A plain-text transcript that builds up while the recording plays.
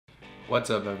What's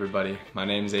up, everybody? My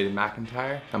name is Aiden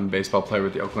McIntyre. I'm a baseball player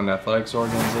with the Oakland Athletics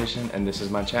organization, and this is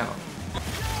my channel.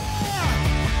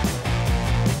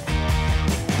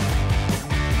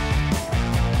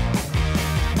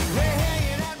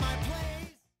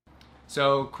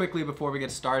 So quickly before we get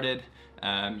started,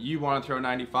 you want to throw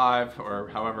 95 or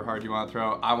however hard you want to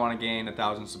throw. I want to gain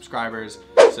 1,000 subscribers.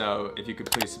 So if you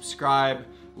could please subscribe,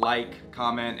 like,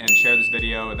 comment, and share this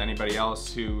video with anybody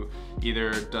else who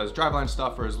either does driveline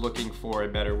stuff or is looking for a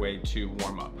better way to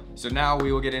warm up. So now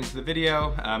we will get into the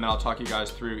video and I'll talk you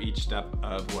guys through each step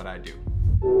of what I do.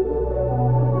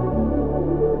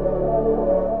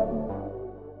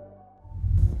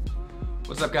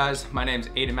 What's up, guys? My name's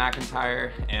Aiden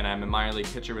McIntyre and I'm a minor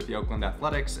league pitcher with the Oakland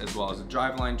Athletics as well as a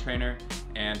driveline trainer,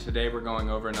 and today we're going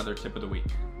over another tip of the week.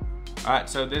 Alright,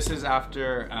 so this is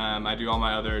after I do all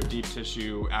my other deep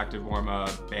tissue, active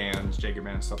warm-up, bands, Jager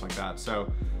bands, stuff like that.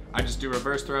 So I just do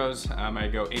reverse throws. I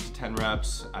go 8 to 10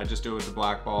 reps. I just do it with the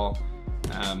black ball.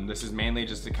 This is mainly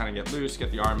just to kind of get loose, get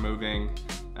the arm moving.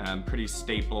 Pretty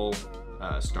staple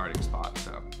starting spot.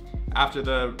 So after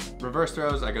the reverse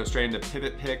throws, I go straight into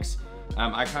pivot picks.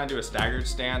 I kind of do a staggered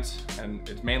stance, and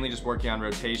it's mainly just working on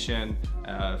rotation,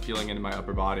 feeling into my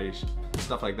upper body,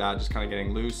 stuff like that, just kind of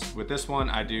getting loose. With this one,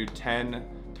 I do 10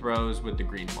 throws with the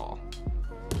green ball.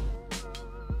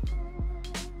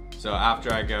 So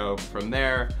after I go from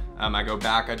there, I go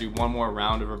back, I do one more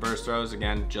round of reverse throws,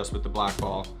 again, just with the black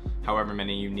ball. However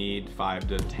many you need, 5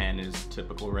 to 10 is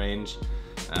typical range.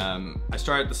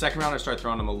 The second round, I start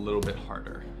throwing them a little bit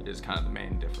harder, is kind of the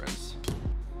main difference.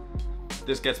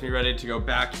 This gets me ready to go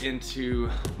back into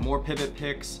more pivot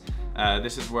picks.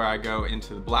 This is where I go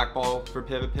into the black ball for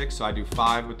pivot picks. So I do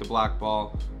 5 with the black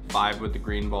ball, 5 with the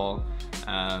green ball.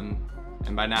 And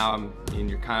by now,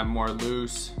 you're kind of more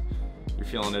loose. You're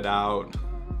feeling it out.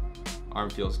 Arm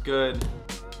feels good.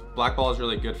 Black ball is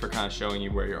really good for kind of showing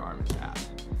you where your arm is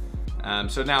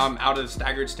at. So now I'm out of the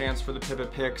staggered stance for the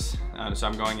pivot picks. So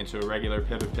I'm going into a regular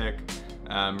pivot pick.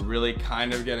 Really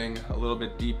kind of getting a little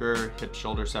bit deeper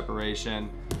hip-shoulder separation,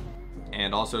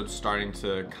 and also starting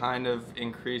to kind of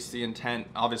increase the intent.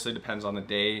 Obviously depends on the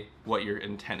day what your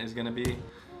intent is going to be.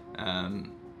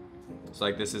 So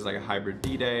like this is like a hybrid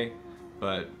D-day,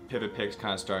 but pivot picks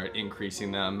kind of start increasing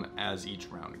them as each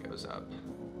round goes up.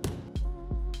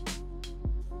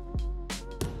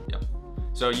 Yep.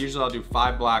 So usually I'll do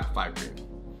 5 black, 5 green.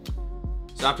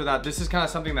 So after that, this is kind of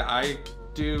something that I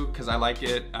do because I like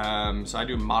it. So I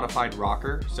do modified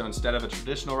rocker. So instead of a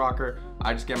traditional rocker,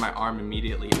 I just get my arm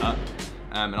immediately up,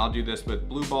 and I'll do this with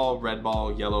blue ball, red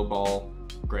ball, yellow ball,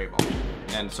 gray ball.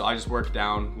 And so I just work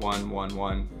down 1, 1,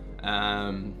 1.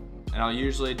 And I'll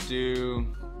usually do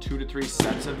 2 to 3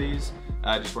 sets of these.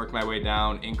 Just work my way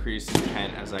down, increase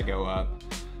intent as I go up.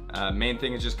 Main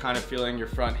thing is just kind of feeling your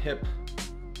front hip.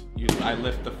 I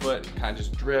lift the foot, kind of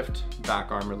just drift,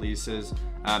 back arm releases.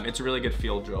 It's a really good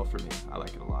field drill for me. I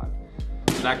like it a lot.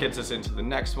 So that gets us into the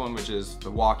next one, which is the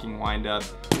walking windup.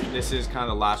 This is kind of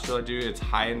the last drill I do. It's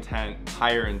higher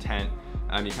intent.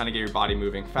 You kind of get your body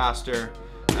moving faster.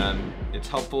 It's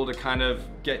helpful to kind of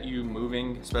get you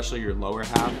moving, especially your lower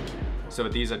half. So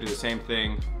with these, I do the same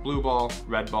thing: blue ball,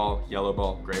 red ball, yellow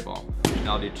ball, gray ball. And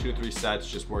I'll do 2 to 3 sets,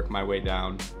 just work my way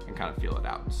down and kind of feel it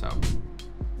out. So.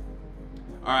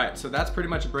 All right, so that's pretty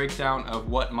much a breakdown of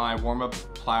what my warm-up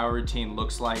plyo routine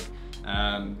looks like.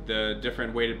 The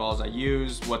different weighted balls I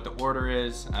use, what the order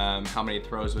is, how many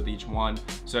throws with each one.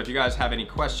 So if you guys have any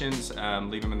questions,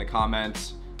 leave them in the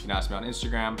comments. You can ask me on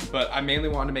Instagram. But I mainly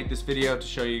wanted to make this video to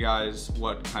show you guys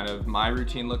what kind of my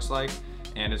routine looks like.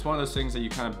 And it's one of those things that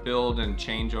you kind of build and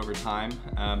change over time.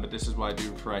 But this is what I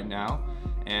do for right now.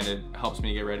 And it helps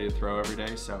me get ready to throw every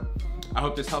day. So I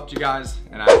hope this helped you guys,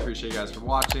 and I appreciate you guys for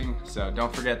watching. So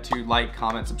don't forget to like,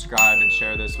 comment, subscribe, and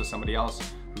share this with somebody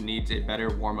else who needs a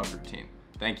better warm-up routine.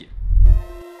 Thank you.